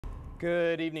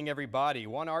Good evening, everybody.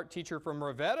 One art teacher from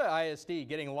Riviera ISD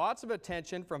getting lots of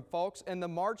attention from folks in the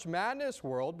March Madness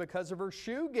world because of her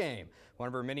shoe game. One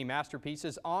of her many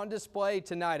masterpieces on display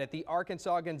tonight at the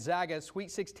Arkansas-Gonzaga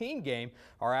Sweet 16 game.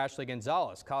 Our Ashley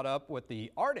Gonzalez caught up with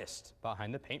the artist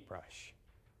behind the paintbrush.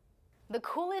 The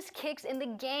coolest kicks in the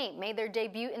game made their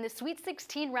debut in the Sweet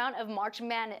 16 round of March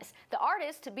Madness. The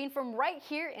artist being from right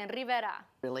here in Riviera.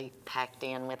 Really packed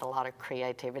in with a lot of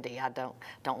creativity. I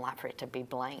don't like for it to be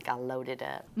blank. I load it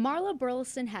up. Marla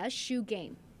Burleson has shoe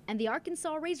game, and the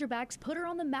Arkansas Razorbacks put her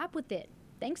on the map with it,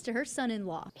 thanks to her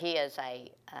son-in-law. He is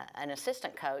an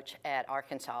assistant coach at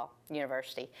Arkansas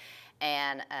University,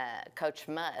 and Coach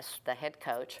the head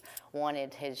coach,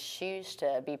 wanted his shoes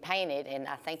to be painted, and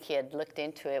I think he had looked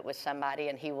into it with somebody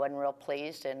and he wasn't real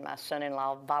pleased, and my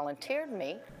son-in-law volunteered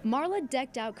me. Marla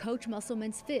decked out Coach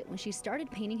Musselman's fit when she started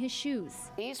painting his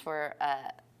shoes. These were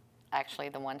actually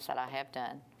the ones that I have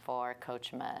done for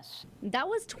Coach Muss. That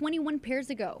was 21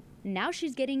 pairs ago. Now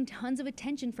she's getting tons of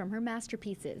attention from her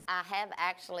masterpieces. I have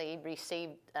actually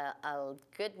received a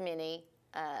good many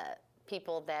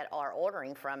people that are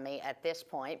ordering from me at this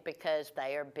point because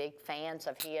they are big fans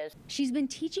of his. She's been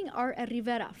teaching art at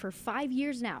Riviera for 5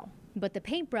 years now, but the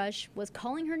paintbrush was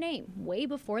calling her name way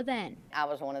before then. I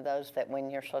was one of those that when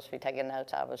you're supposed to be taking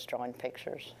notes, I was drawing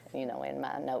pictures, you know, in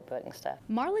my notebook and stuff.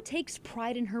 Marla takes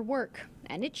pride in her work,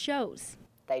 and it shows.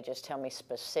 They just tell me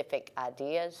specific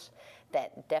ideas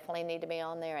that definitely need to be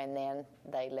on there, and then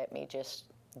they let me just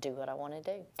do what I want to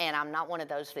do. And I'm not one of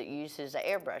those that uses the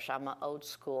airbrush. I'm an old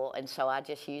school, and so I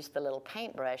just use the little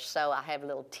paintbrush. So I have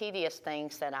little tedious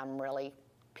things that I'm really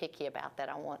picky about that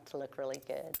I want to look really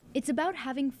good. It's about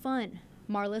having fun.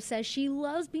 Marla says she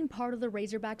loves being part of the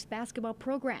Razorbacks basketball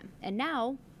program, and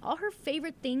now all her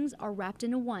favorite things are wrapped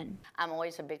into one. I'm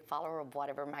always a big follower of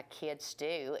whatever my kids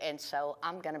do, and so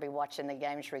I'm going to be watching the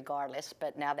games regardless.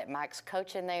 But now that Mike's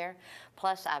coaching there,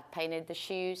 plus I've painted the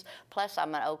shoes, plus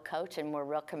I'm an old coach and we're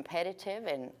real competitive,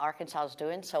 and Arkansas is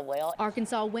doing so well.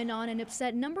 Arkansas went on and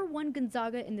upset #1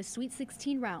 Gonzaga in the Sweet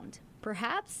 16 round.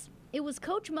 Perhaps it was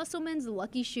Coach Musselman's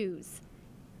lucky shoes.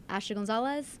 Ashley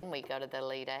Gonzalez. We go to the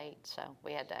Elite 8, so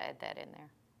we had to add that in there.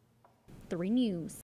 3 News.